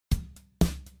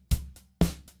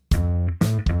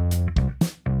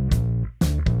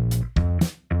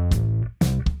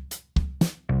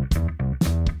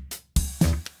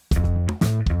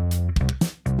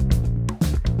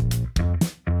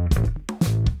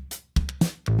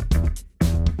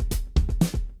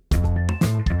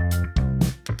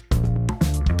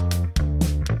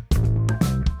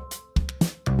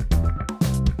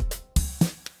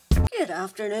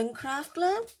afternoon,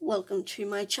 Craftland. Welcome to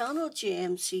my channel,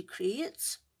 JMC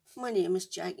Creates. My name is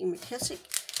Jackie McKissick,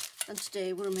 and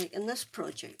today we're making this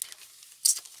project.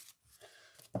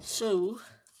 So,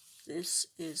 this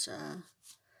is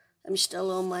I'm still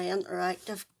on my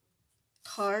interactive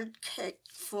card kit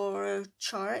for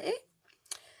charity,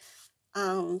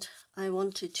 and I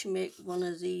wanted to make one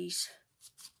of these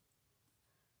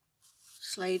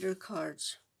slider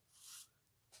cards,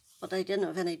 but I didn't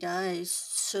have any dies,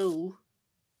 so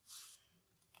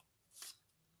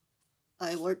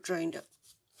I worked around it.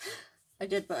 I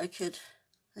did what I could.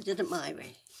 I did it my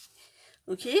way.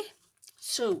 Okay,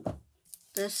 so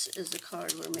this is the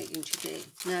card we're making today.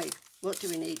 Now, what do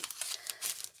we need?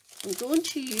 I'm going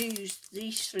to use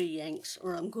these three inks,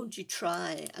 or I'm going to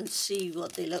try and see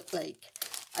what they look like.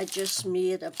 I just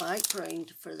made a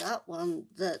background for that one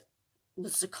that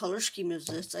was the colour scheme of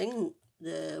the thing,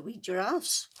 the wee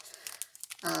giraffes.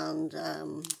 And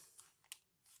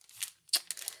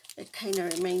it kind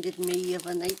of reminded me of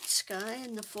a night sky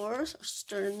in the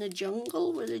forest or in the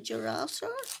jungle where the giraffes are.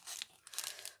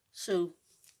 So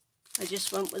I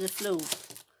just went with the flow.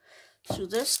 So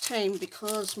this time,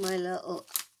 because my little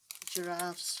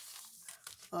giraffes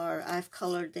I've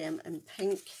coloured them in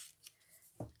pink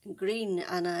and green,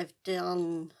 and I've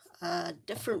done a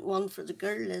different one for the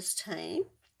girl this time.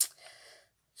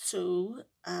 So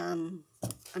I'm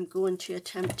going to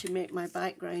attempt to make my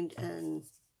background in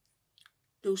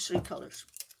those three colours.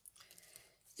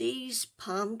 These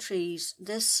palm trees,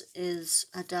 this is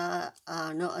a die,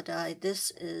 not a die,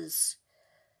 this is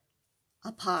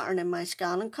a pattern in my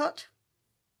scan and cut.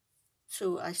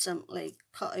 So I simply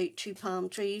cut out two palm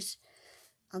trees,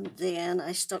 and then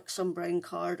I stuck some brown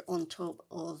card on top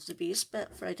of the base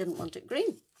bit, for I didn't want it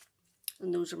green.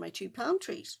 And those are my two palm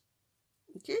trees.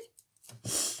 Okay.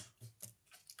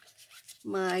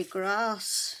 My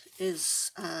grass is,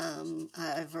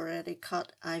 I've already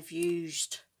cut. I've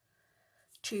used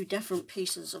two different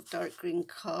pieces of dark green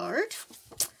card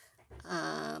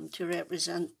to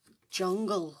represent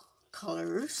jungle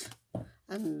colours,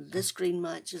 and this green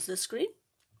matches this green.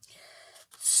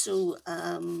 So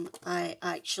I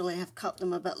actually have cut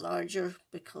them a bit larger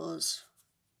because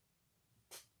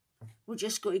we're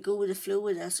just going to go with the flow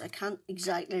with this. I can't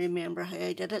exactly remember how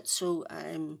I did it, so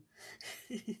I'm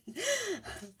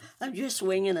I'm just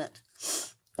winging it.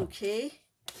 Okay,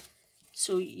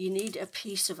 so you need a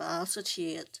piece of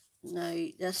acetate. Now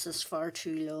this is far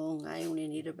too long. I only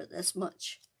need about this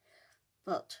much,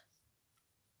 but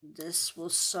this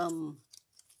was some,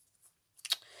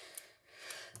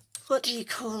 what do you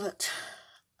call it,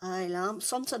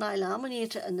 something I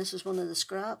laminated, and this is one of the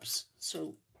scraps,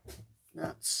 so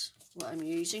that's what I'm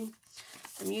using.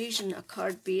 I'm using a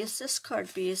card base. This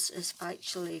card base is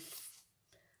actually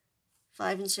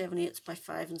 5 7/8 by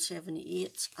 5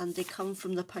 7/8, and they come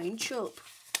from the pound shop.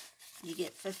 You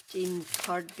get 15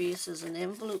 card bases and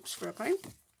envelopes for £1.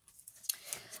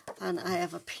 And I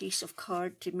have a piece of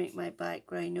card to make my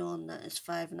background on that is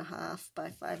 5.5 by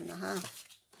 5.5.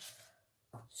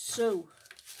 So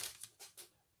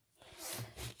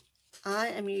I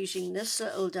am using this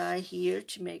little die here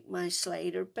to make my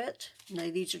slider bit. Now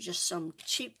these are just some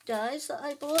cheap dies that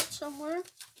I bought somewhere.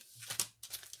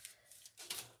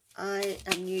 I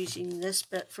am using this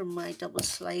bit from my double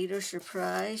slider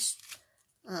surprise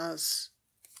as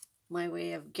my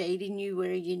way of guiding you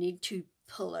where you need to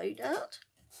pull out at.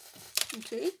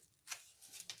 Okay.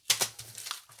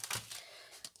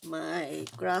 My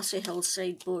grassy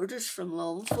hillside borders from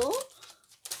Longfall.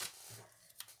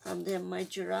 And then my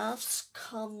giraffes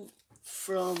come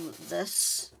from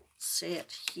this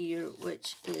set here,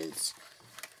 which is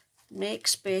Make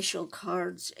Special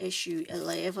Cards issue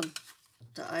 11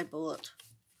 that I bought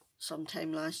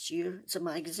sometime last year. It's a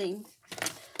magazine,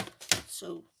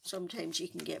 so sometimes you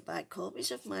can get back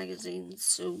copies of magazines.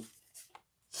 So,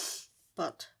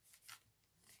 but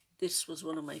this was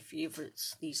one of my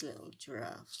favourites, these little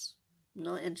giraffes. I'm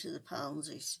not into the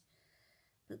pansies,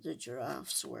 but the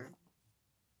giraffes were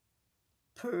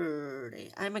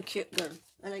pretty. I'm a cute girl.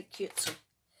 I like cutesy.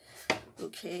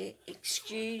 Okay,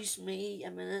 excuse me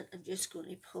a minute. I'm just going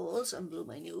to pause and blow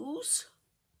my nose.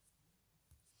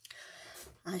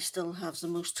 I still have the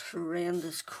most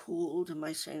horrendous cold, and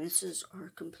my sinuses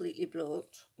are completely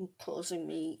blocked and causing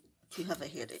me to have a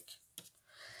headache.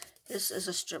 This is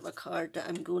a strip of card that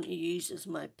I'm going to use as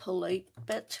my pull-out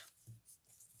bit.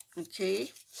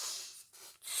 Okay,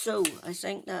 so I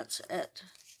think that's it.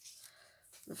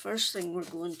 The first thing we're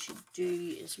going to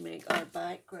do is make our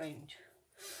background.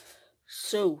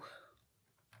 So,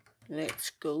 let's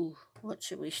go. What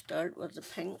should we start with? The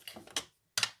pink.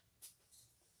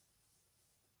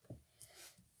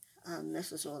 and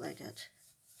this is all I did.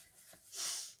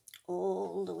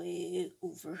 All the way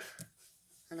over,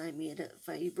 and I made it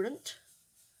vibrant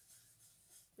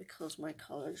because my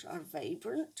colours are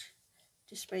vibrant,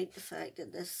 despite the fact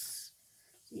that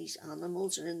these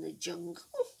animals are in the jungle.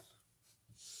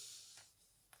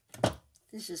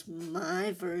 This is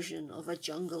my version of a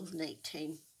jungle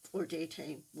nighttime or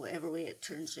daytime, whatever way it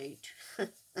turns out.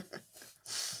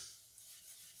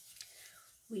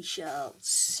 We shall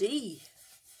see,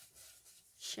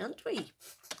 shan't we?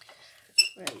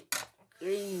 Right,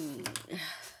 green.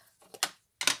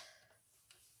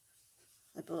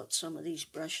 I bought some of these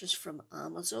brushes from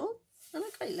Amazon and I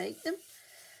quite like them.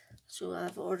 So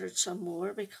I've ordered some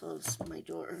more because my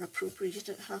daughter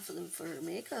appropriated half of them for her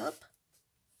makeup.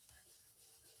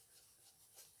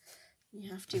 You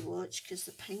have to watch because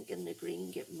the pink and the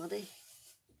green get muddy.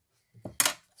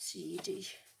 See, the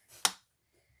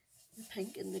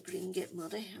pink and the green get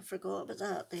muddy. I forgot about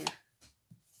that there.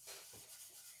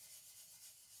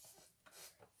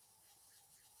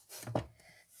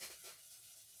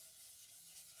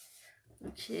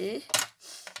 Okay,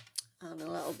 and a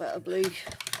little bit of blue.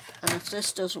 And if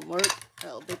this doesn't work,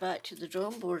 it'll be back to the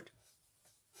drawing board.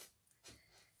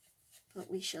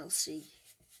 But we shall see.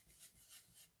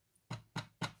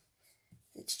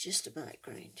 It's just a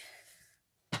background.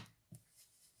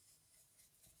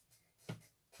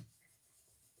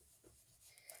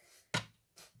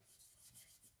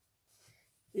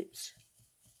 Oops.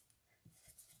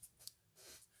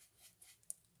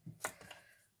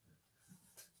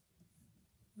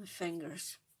 My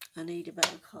fingers. I need a bit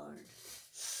of card.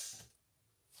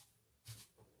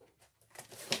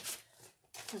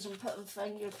 Because I'm putting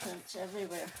fingerprints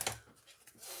everywhere.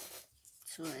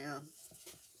 So I am.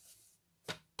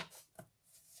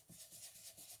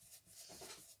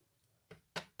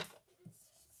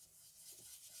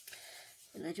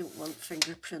 And I don't want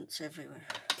fingerprints everywhere.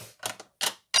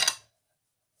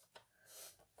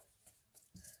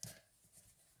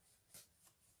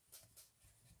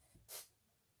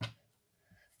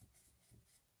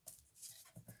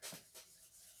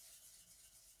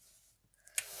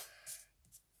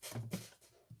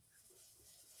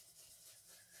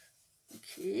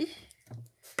 Okay,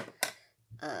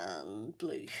 and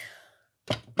blue.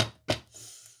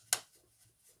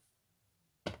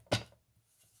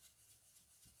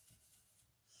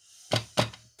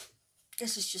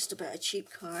 This is just about a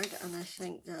cheap card, and I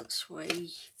think that's why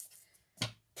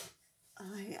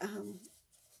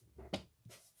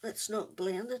it's not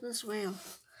blending as well.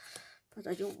 But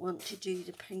I don't want to do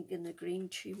the pink and the green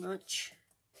too much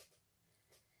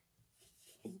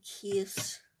in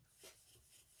case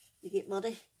they get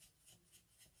muddy.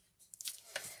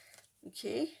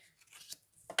 Okay,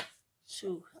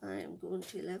 so I am going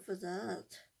to live with that.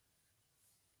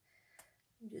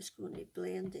 I'm just going to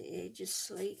blend the edges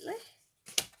slightly.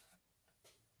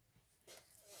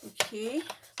 Okay,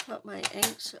 put my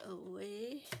inks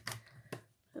away.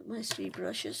 Put my 3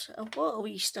 brushes. I bought a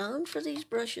wee stand for these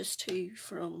brushes too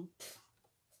from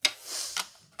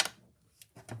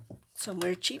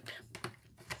somewhere cheap.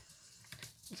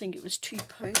 I think it was £2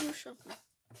 or something.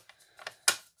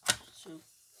 So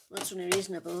that's the only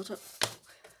reason I bought it.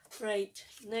 Right,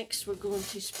 next we're going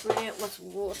to spray it with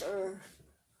water.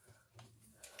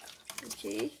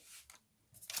 Okay.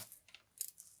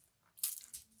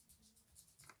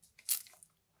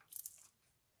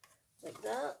 Like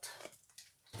that.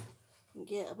 And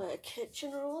get a bit of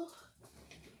kitchen roll.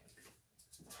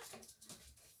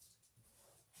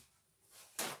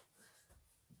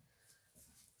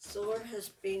 Thor has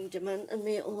been dementing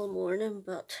me all morning,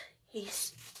 but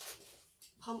he's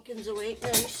pumpkin's awake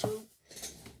now, so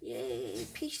yay,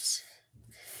 peace.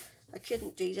 I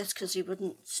couldn't do this because he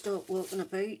wouldn't stop walking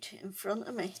about in front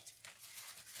of me,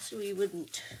 so he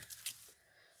wouldn't.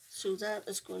 So that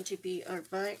is going to be our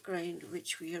background,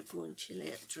 which we are going to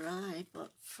let dry,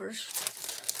 but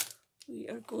first we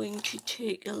are going to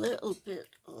take a little bit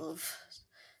of,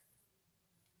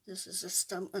 this is a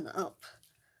Stampin' Up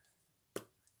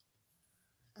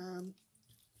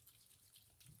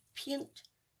paint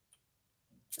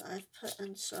that I've put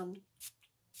in some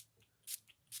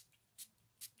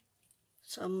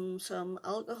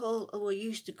alcohol. Oh, I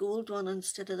used the gold one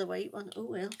instead of the white one. Oh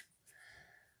well.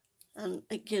 And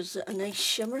it gives it a nice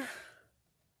shimmer.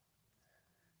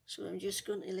 So I'm just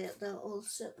going to let that all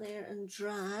sit there and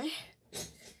dry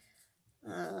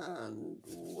and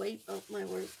wipe up my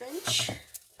workbench.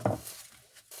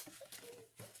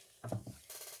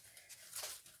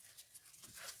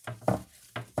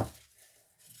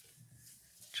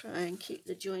 Try and keep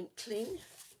the joint clean.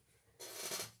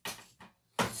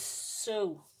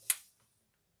 So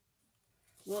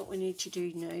what we need to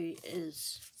do now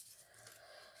is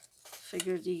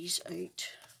figure these out.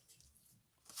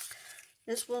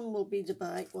 This one will be the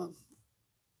back one,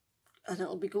 and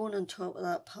it'll be going on top of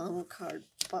that panel card,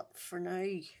 but for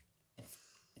now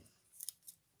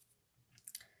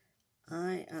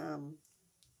I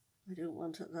don't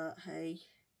want it that high,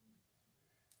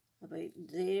 about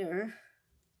there,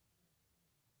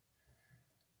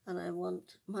 and I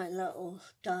want my little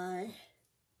die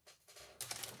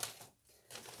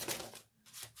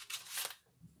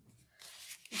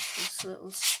this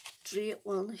little straight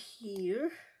one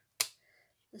here.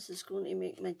 This is going to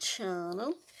make my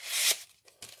channel,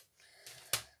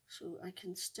 so I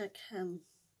can stick him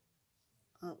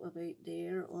up about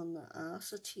there on the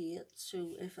acetate.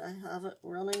 So if I have it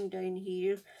running down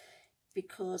here,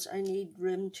 because I need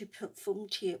room to put foam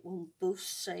tape on both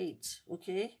sides,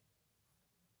 okay,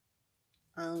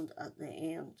 and at the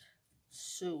end.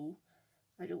 So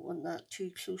I don't want that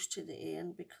too close to the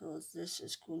end, because this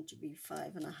is going to be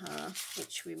 5.5,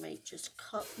 which we might just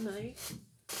cut now.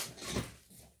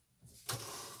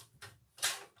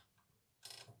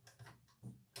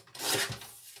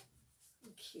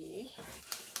 Okay,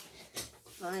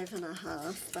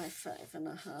 5.5 by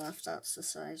 5.5, that's the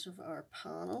size of our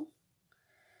panel.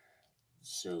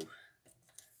 So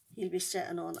he'll be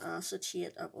sitting on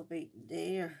acetate up about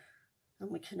there,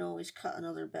 and we can always cut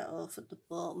another bit off at the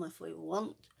bottom if we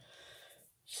want.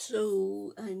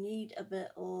 So I need a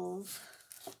bit of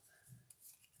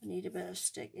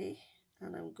sticky,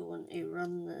 and I'm going to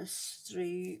run this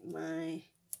through my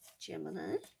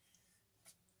Gemini.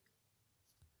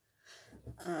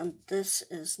 And this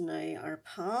is now our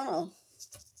panel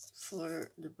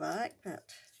for the back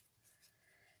bit,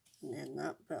 and then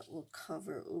that bit will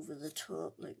cover over the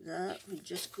top like that. We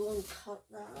just go and cut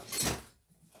that.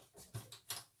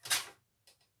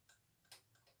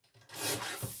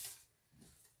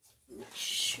 Make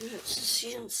sure it's the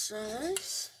same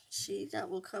size. See, that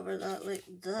will cover that like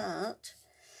that.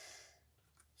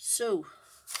 So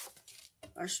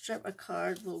our strip of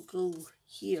card will go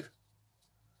here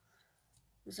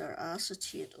with our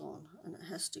acetate on, and it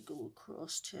has to go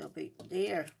across to about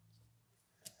there.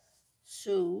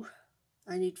 So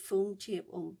I need foam tape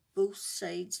on both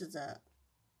sides of that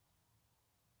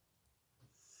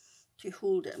to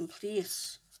hold it in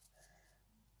place.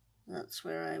 That's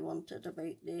where I want it,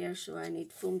 about there. So I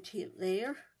need foam tape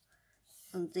there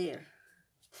and there.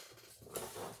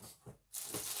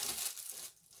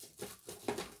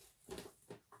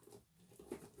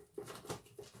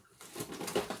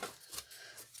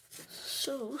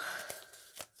 So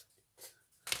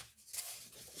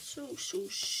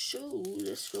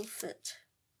this will fit.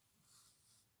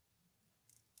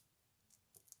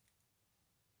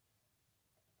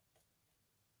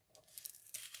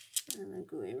 And I'm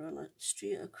going to run it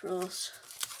straight across.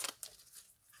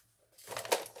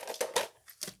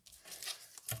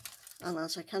 And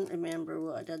as I can't remember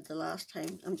what I did the last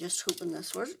time, I'm just hoping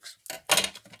this works.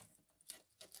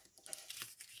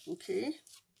 Okay.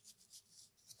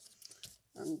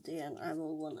 And then I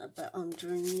will want a bit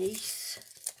underneath,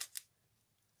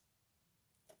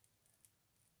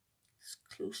 as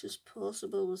close as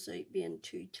possible without being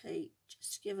too tight.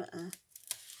 Just give it a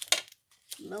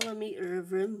millimetre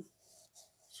of room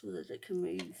so that it can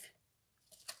move.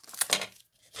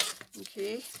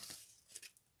 Okay.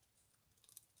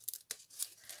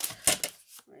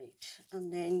 Right,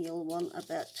 and then you'll want a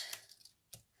bit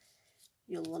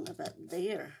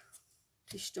there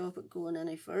to stop it going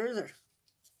any further.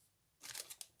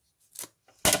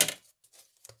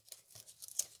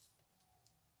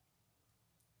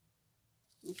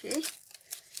 Okay,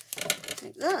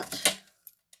 like that.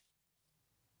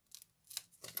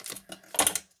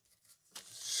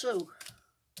 So,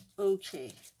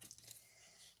 okay,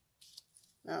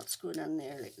 that's going in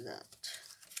there like that.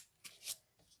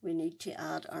 We need to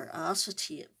add our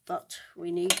acetate, but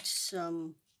we need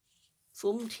some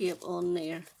foam tape on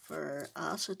there for our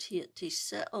acetate to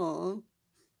sit on.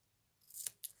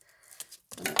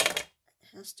 And it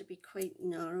has to be quite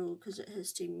narrow because it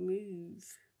has to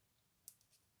move.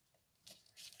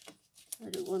 I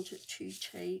don't want it too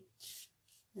tight.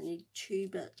 I need 2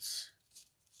 bits.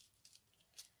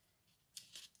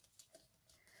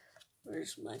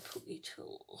 Where's my pokey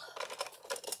tool?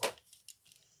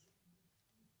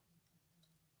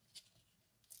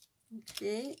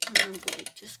 Okay, and I'm going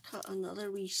to just cut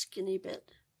another wee skinny bit.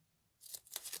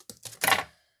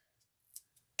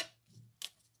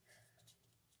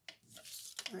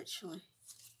 Actually,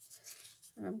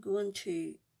 and I'm going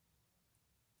to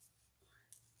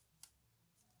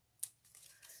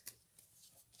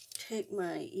take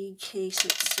my EK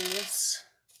Success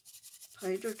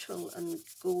powder tool and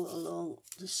go along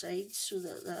the sides so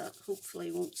that that hopefully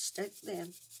won't stick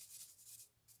then.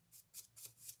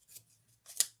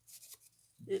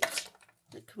 Oops,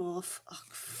 it come off. Oh,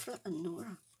 flippin'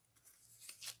 Nora.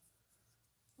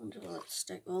 Wonder will it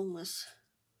stick on with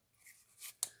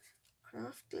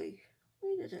craft glue.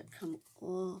 Why did it come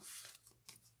off?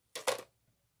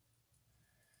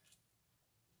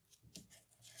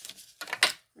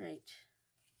 Right.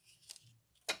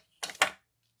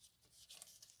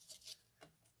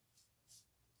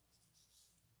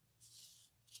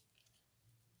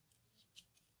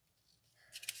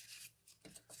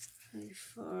 How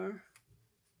far?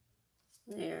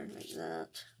 There, like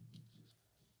that.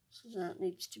 So that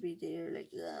needs to be there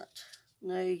like that.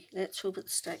 Now, let's hope it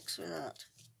sticks with that.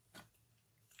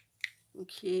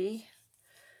 Okay.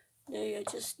 Now I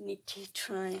just need to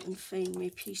try and find my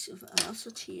piece of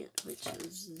acetate, which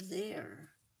is there.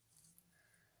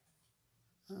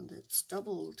 And it's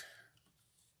doubled.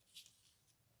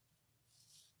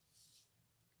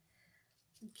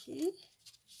 Okay.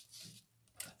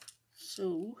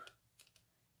 So,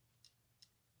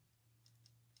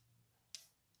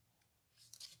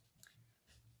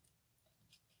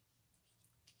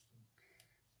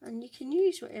 and you can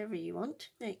use whatever you want to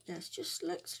make this. Just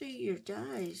look through your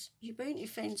dies. You're bound to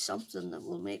find something that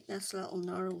will make this little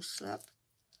narrow slit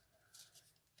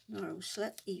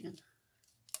even.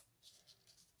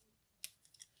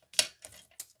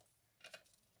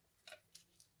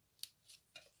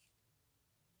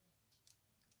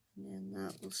 And then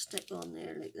that will stick on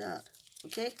there like that.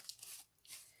 Okay?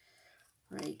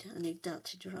 Right, I need that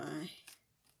to dry.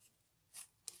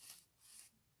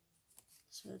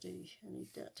 So I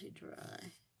need that to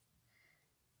dry.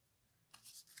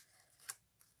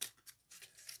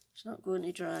 It's not going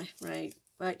to dry. Right,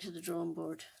 back to the drawing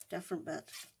board. Different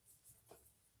bit.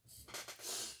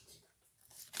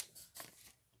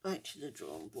 Back to the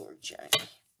drawing board, Jack.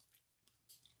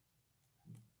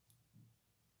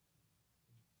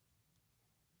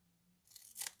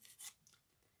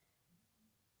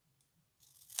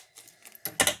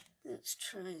 Let's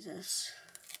try this.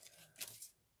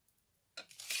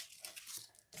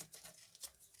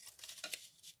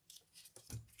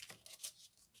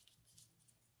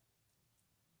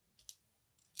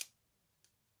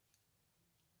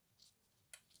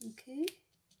 Okay.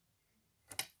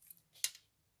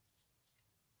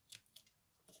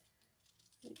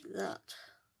 Like that.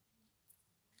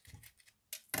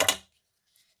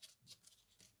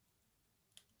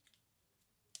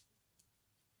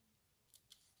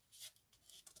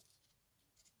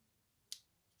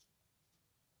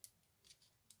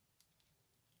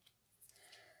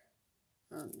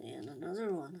 And then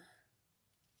another one.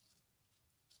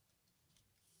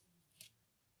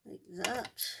 Like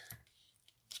that.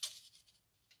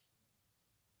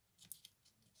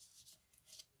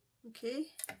 Okay.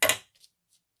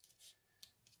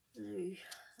 Now,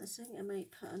 I think I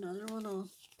might put another one on,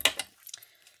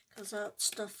 because that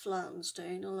stuff flattens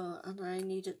down a lot and I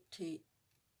need it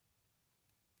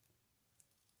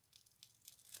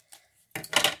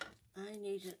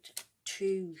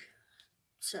to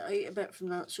sit out a bit from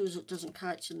that so as it doesn't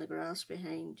catch in the grass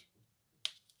behind.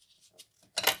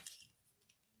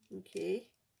 Okay.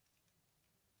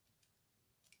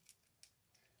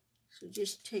 So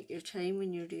just take your time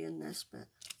when you're doing this bit.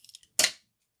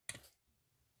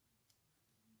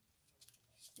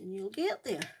 And you'll get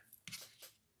there.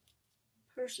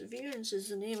 Perseverance is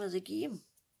the name of the game.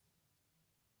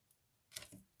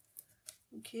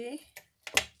 Okay.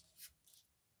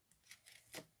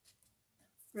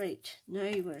 Right,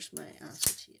 now where's my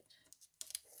acetate?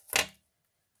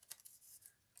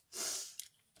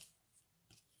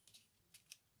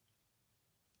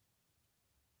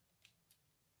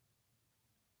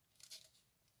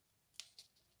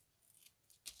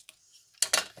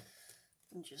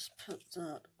 And just put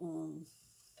that on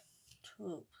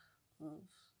top of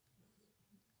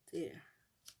there.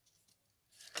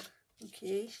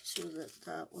 Okay, so that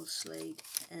that will slide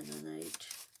in and out.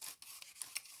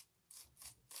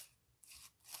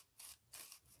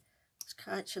 It's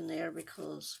catching there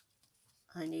because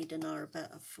I need another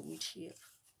bit of foam tape.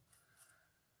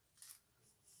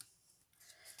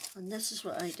 And this is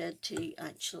what I did to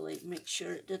actually make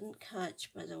sure it didn't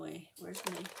catch, by the way. Where's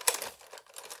my...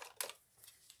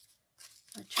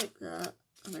 I took that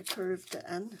and I curved it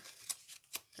in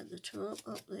at the top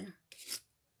up there.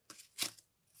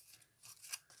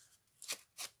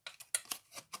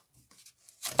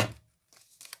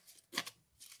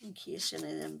 In case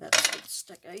any of them bits would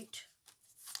stick out.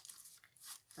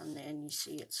 And then you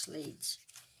see it slides.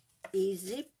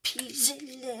 Easy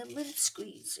peasy lemon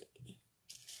squeezy.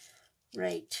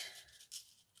 Right.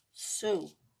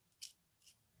 So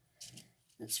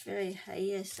it's very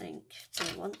high, I think.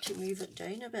 I want to move it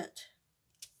down a bit.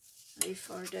 How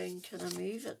far down can I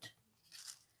move it?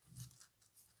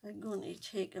 I'm going to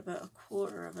take about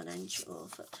 1/4 of an inch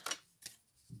off it,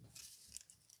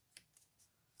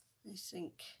 I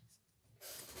think.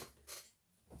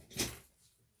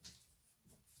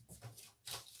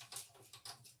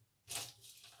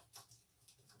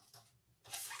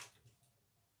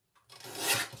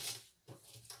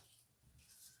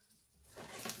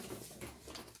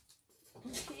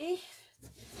 Okay,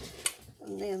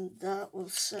 and then that will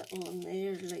sit on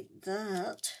there like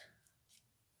that.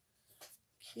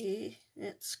 Okay,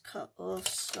 let's cut off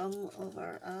some of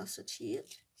our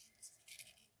acetate.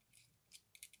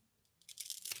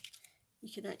 You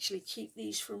can actually keep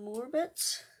these for more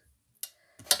bits.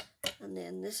 And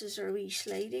then this is our wee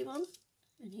slidey one,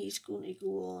 and he's going to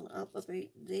go on up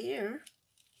about there.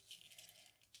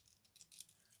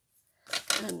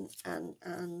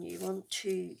 And you want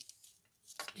to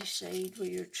decide where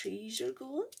your trees are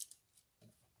going.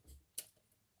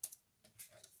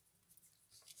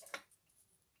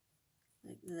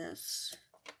 Like this.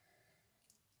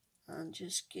 And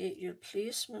just get your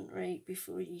placement right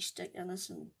before you stick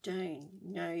anything down.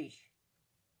 Now,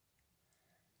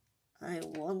 I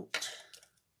want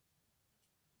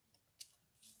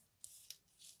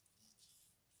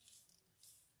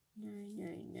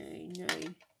no.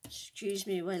 Excuse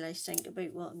me while I think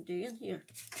about what I'm doing here.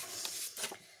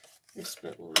 This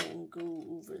bit will then go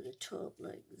over the top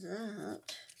like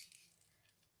that.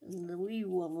 And the wee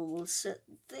woman will sit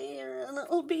there and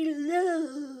it'll be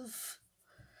love.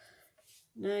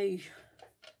 Now,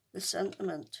 the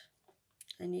sentiment.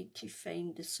 I need to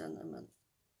find the sentiment.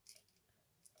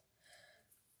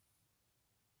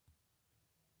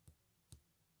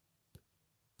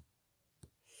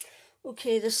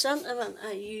 Okay, the sentiment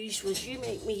I used was "You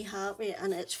Make Me Happy,"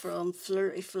 and it's from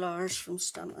Flirty Flowers from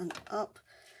Stampin' Up.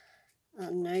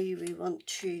 And now we want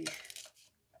to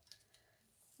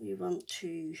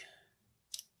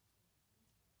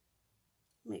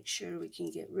make sure we can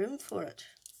get room for it.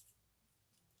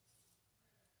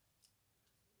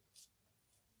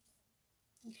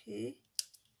 Okay,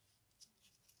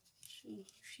 so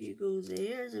if you go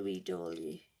there, the wee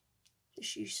dolly,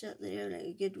 just you sit there like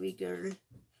a good wee girl.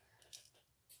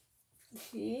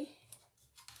 Okay,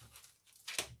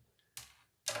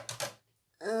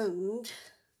 and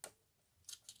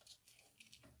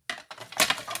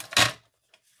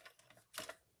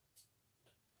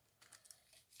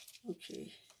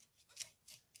okay,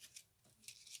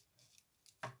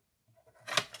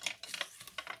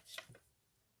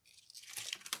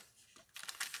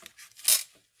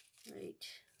 right,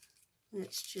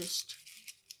 let's just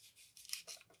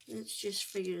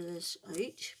figure this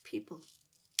out, people.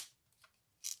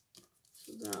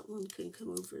 So that one can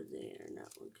come over there, and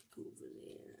that one can come over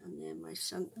there, and then my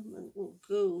sentiment will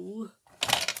go,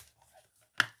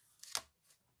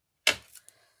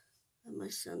 and my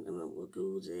sentiment will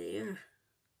go there.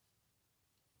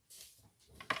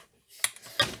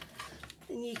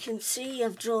 And you can see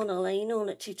I've drawn a line on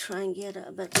it to try and get it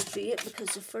a bit straight,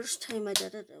 because the first time I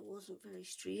did it, it wasn't very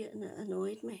straight and it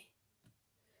annoyed me.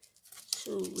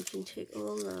 So we can take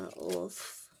all that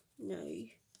off now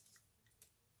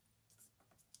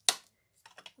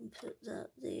and put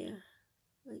that there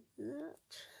like that.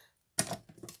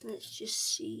 Let's just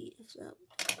see if that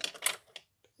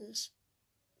is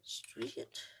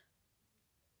straight.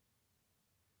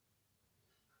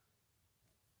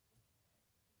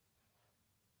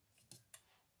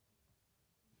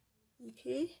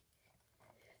 Okay,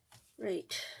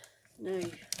 right, now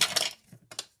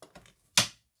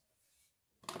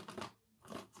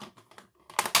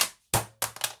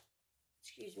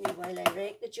excuse me while I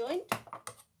rake the joint.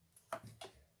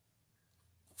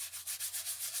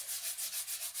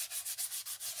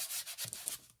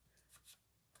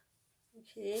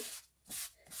 Okay,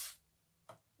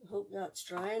 I hope that's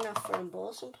dry enough for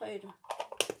embossing powder.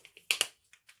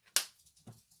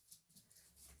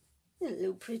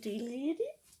 Hello, pretty lady.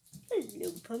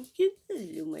 Hello, pumpkin.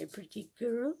 Hello, my pretty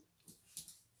girl.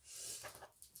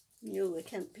 No, I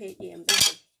can't paint you, I'm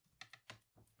busy.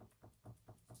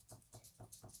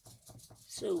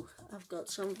 So, I've got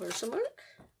some Versamark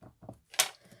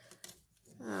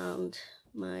and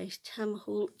my Tim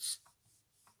Holtz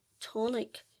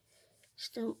Tonic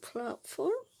stamp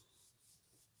platform.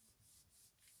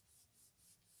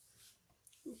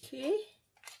 Okay.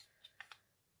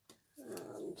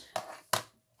 And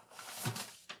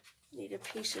need a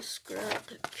piece of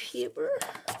scrap paper.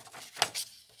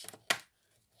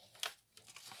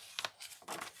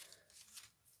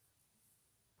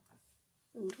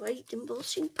 And white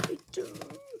embossing powder.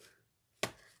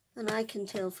 And I can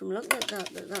tell from looking at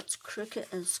that that that's crooked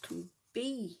as can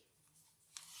be.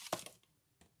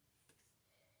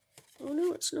 Oh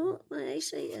no, it's not. My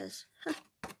eyesight is. Ha!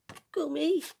 Go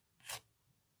me.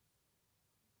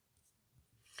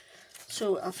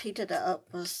 So I've heated it up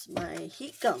with my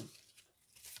heat gun.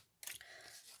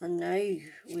 And now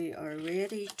we are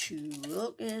ready to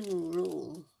rock and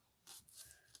roll.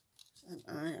 And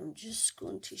I am just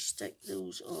going to stick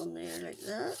those on there like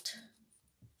that.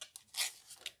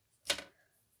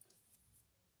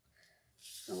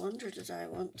 I wonder, did I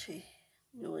want to?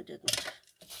 No, I didn't.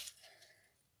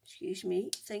 Excuse me,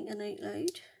 thinking out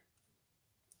loud.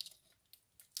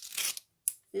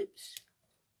 Oops.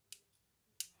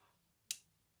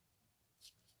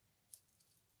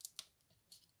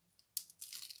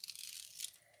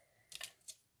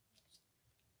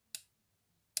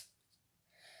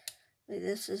 Now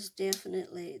this is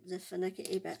definitely the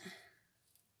finicky bit.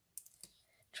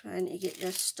 Trying to get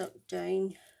this stuck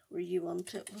down where you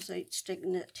want it without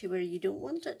sticking it to where you don't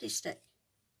want it to stick.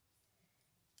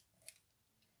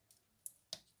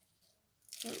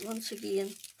 But once again,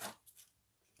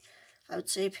 I would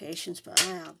say patience, but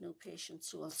I have no patience,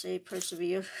 so I'll say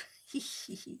persevere.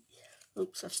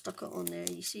 Oops, I've stuck it on there.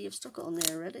 You see, I've stuck it on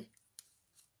there already.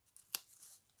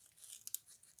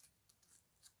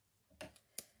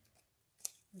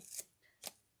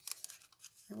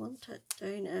 I want it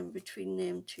down in between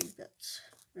them two bits.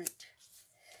 Right.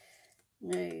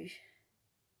 Now,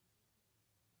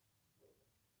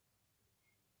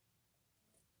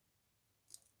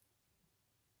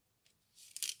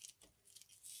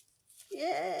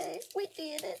 yay, we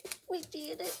did it, we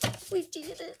did it, we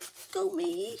did it. Go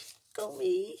me, go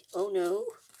me. Oh no,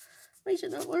 why is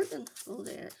it not working? Oh,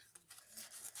 there.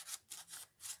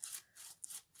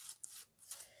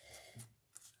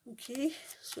 Okay,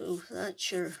 so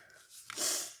that's your,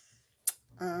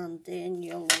 and then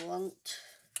you'll want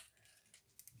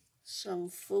some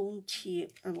foam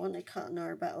tape. I want to cut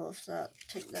another bit off that,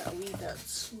 take that a wee bit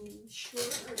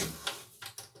shorter.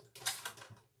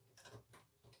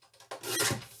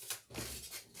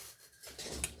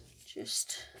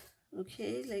 Just,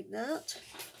 okay, like that.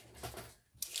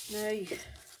 Now,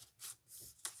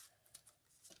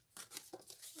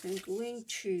 I'm going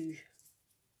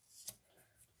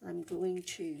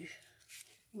to,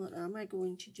 what am I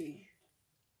going to do?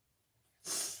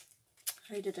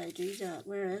 How did I do that?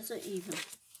 Where is it even?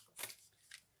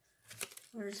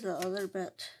 Where's the other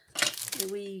bit? The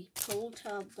wee pull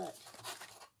tab bit.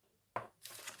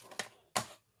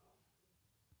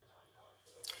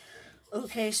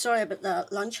 Okay, sorry about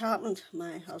that. Lunch happened.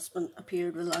 My husband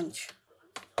appeared with lunch.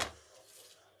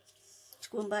 He's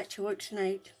going back to work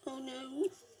tonight. Oh no.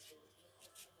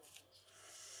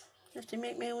 Have to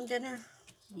make my own dinner.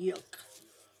 Yuck.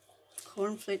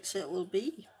 Cornflakes it will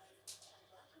be.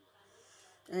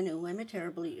 I know, I'm a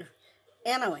terrible eater.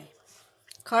 Anyway,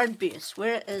 card base.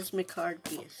 Where is my card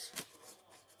base?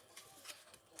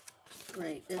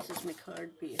 Right, this is my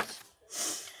card base.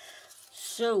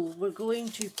 So we're going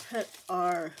to put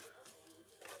our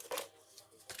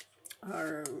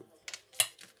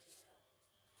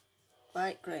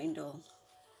background on.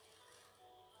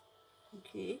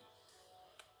 Okay.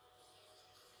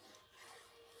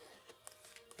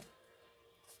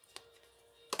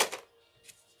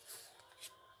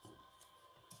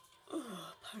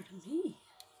 Oh, pardon me.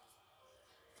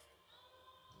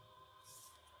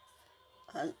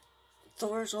 And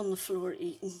Thor's on the floor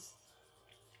eating.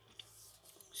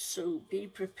 So be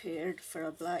prepared for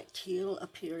a black tail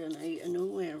appearing out of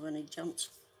nowhere when he jumps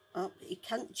up. He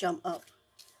can't jump up.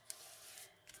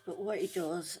 But what he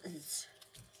does is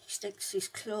he sticks his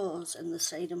claws in the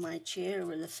side of my chair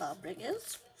where the fabric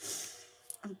is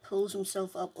and pulls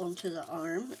himself up onto the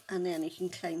arm, and then he can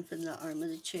climb from the arm of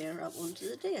the chair up onto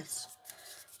the desk.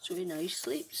 So he now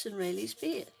sleeps in Riley's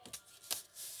bed.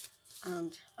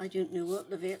 And I don't know what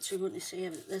the vets are going to say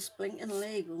about this blinking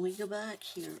leg when we go back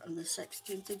here on the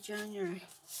 16th of January.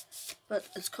 But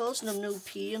it's causing him no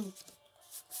pain.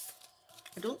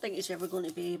 I don't think he's ever going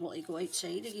to be able to go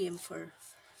outside again for,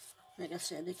 like I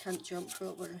said, he can't jump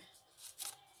properly.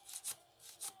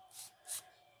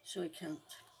 So he can't.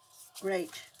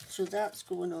 Right, so that's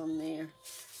going on there.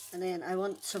 And then I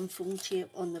want some foam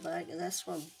tape on the back of this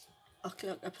one. Oh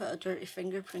look, I put a dirty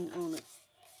fingerprint on it.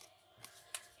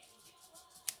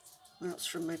 That's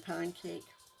from my pancake.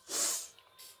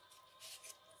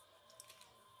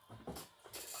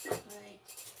 Right.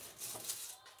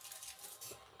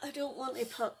 I don't want to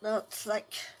put that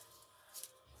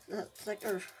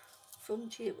thicker foam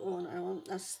tape on. I want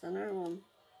this thinner one.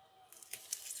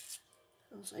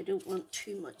 because I don't want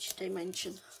too much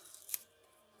dimension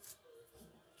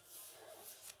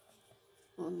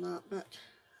on that bit.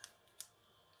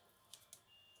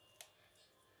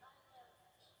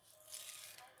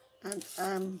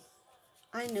 And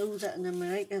I know that in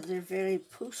America they're very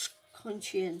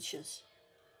post-conscientious.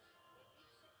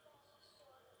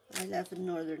 I live in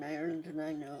Northern Ireland and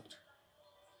I'm not.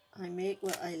 I make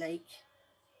what I like.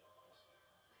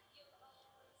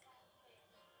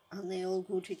 And they all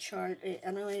go to charity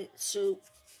anyway, so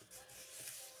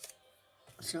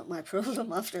it's not my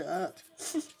problem after that.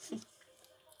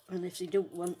 And if they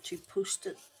don't want to post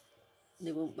it,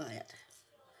 they won't buy it.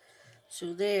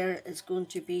 So there is going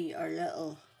to be our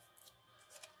little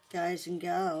guys and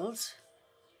gals.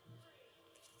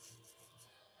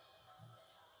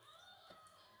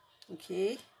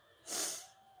 Okay.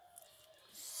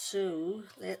 So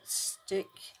let's stick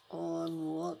on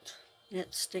what?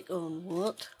 Let's stick on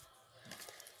what?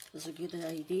 Is a good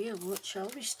idea. What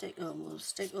shall we stick on? We'll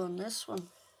stick on this one.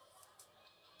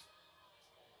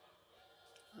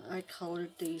 I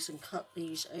coloured these and cut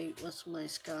these out with my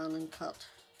scan and cut.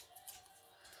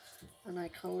 And I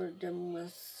coloured them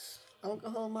with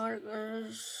alcohol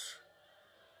markers.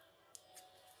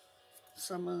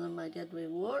 Some of them I did with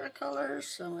watercolours,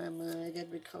 some of them I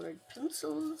did with coloured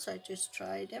pencils. I just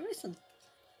tried everything.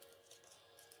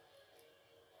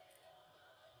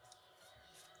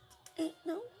 Ain't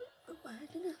no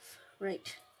wide enough.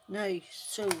 Right, now,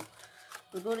 so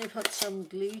we're going to put some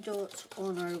glue dots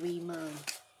on our wee man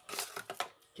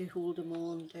to hold him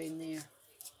on down there.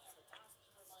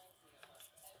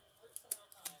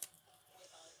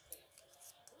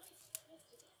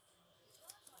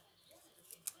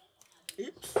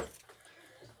 Oops.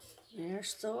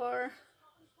 There's Thor.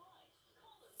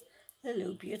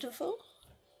 Hello, beautiful.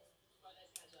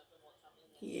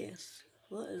 Yes.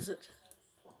 What is it?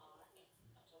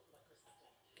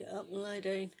 Get up and lie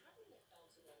down.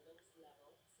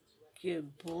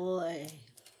 Good boy.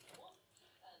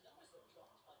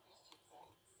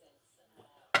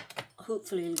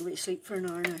 Hopefully he'll go to sleep for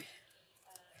an hour now.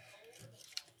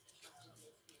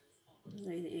 Now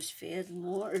that he's fed and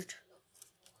watered.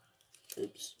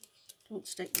 Oops. Don't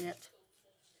stick that.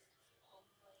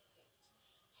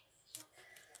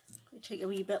 I'll take a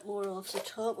wee bit more off the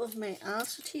top of my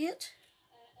acetate.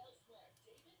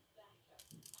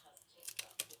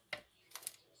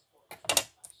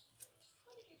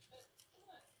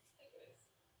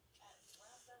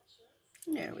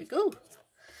 There we go.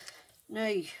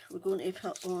 Now we're going to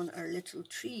put on our little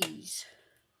trees.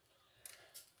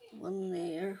 One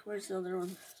there. Where's the other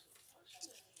one?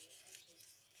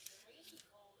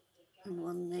 And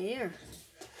one there.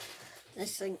 I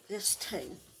think this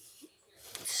time.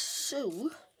 So,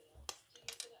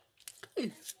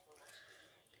 glue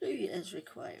is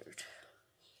required.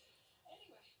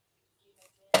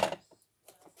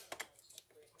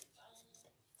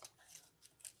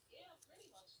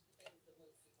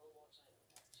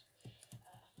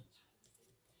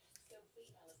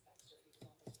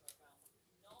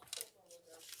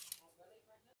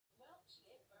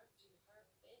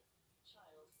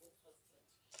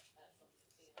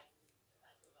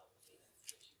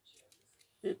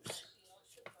 Oops.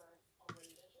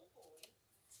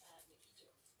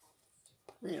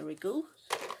 There we go.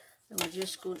 And we're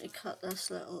just going to cut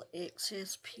this little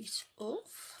excess piece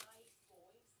off.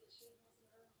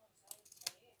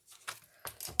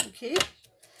 Okay.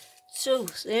 So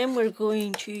then we're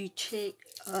going to take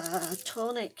a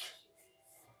tonic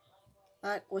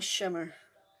aqua shimmer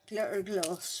glitter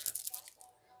gloss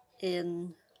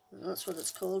in, that's what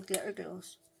it's called, glitter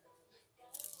gloss,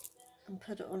 and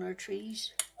put it on our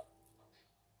trees.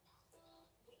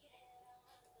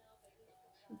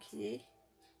 Okay.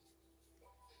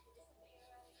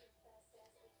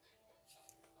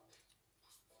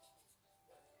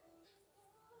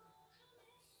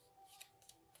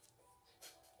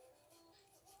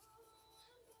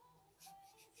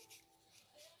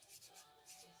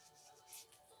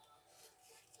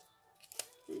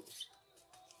 Oops.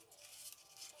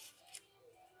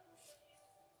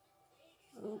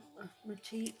 Oh,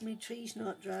 my tree's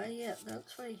not dry yet,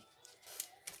 that's why.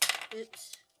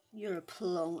 Oops. You're a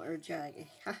plonker, Jaggy.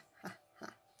 Ha ha ha.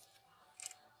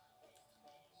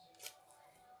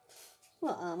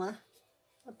 What am I?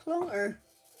 A plonker.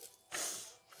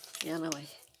 Anyway,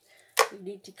 we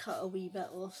need to cut a wee bit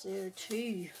off there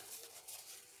too.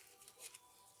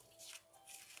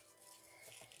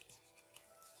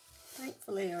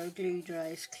 Thankfully our glue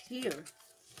dries clear.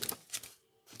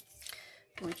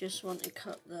 We just want to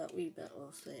cut that wee bit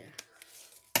off there.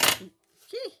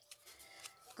 Okay.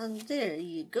 And there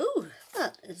you go.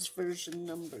 That is version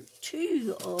number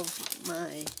 2 of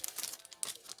my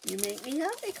You Make Me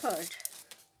Happy card.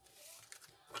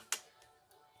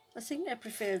 I think I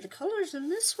prefer the colours in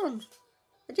this one.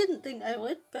 I didn't think I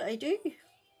would, but I do.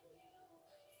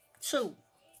 So,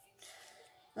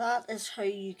 that is how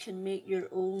you can make your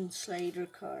own slider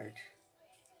card.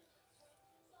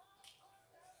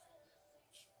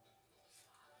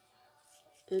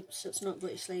 Oops, it's not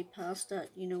going to slide past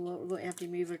that. You know what, we're going to have to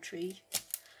move our tree.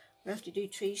 We have to do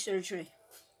tree surgery.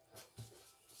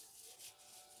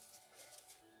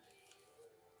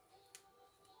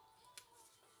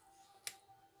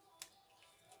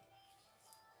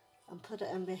 And put it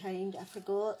in behind. I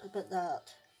forgot about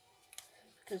that.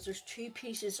 Because there's 2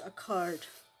 pieces of card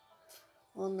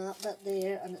on that bit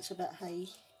there and it's a bit high.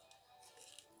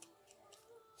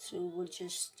 So we'll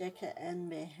just stick it in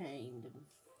behind them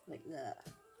like that.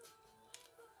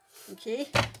 Okay.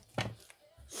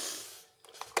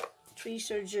 Tree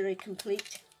surgery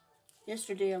complete.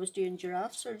 Yesterday I was doing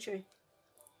giraffe surgery.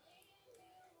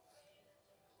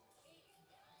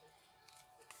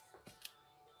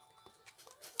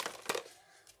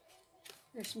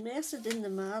 There's method in the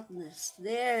madness.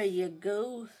 There you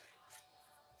go.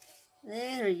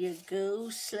 There you go,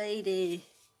 Slidey.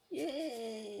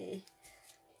 Yay!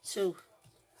 So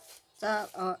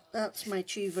that's my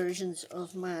 2 versions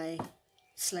of my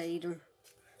slider,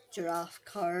 giraffe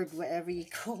card, whatever you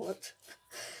call it.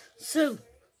 So,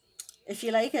 if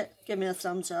you like it, give me a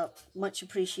thumbs up. Much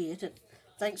appreciated.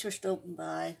 Thanks for stopping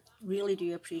by. Really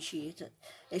do appreciate it.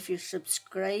 If you're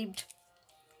subscribed,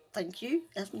 thank you.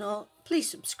 If not,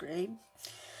 please subscribe.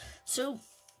 So,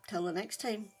 till the next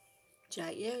time,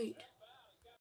 chat you out.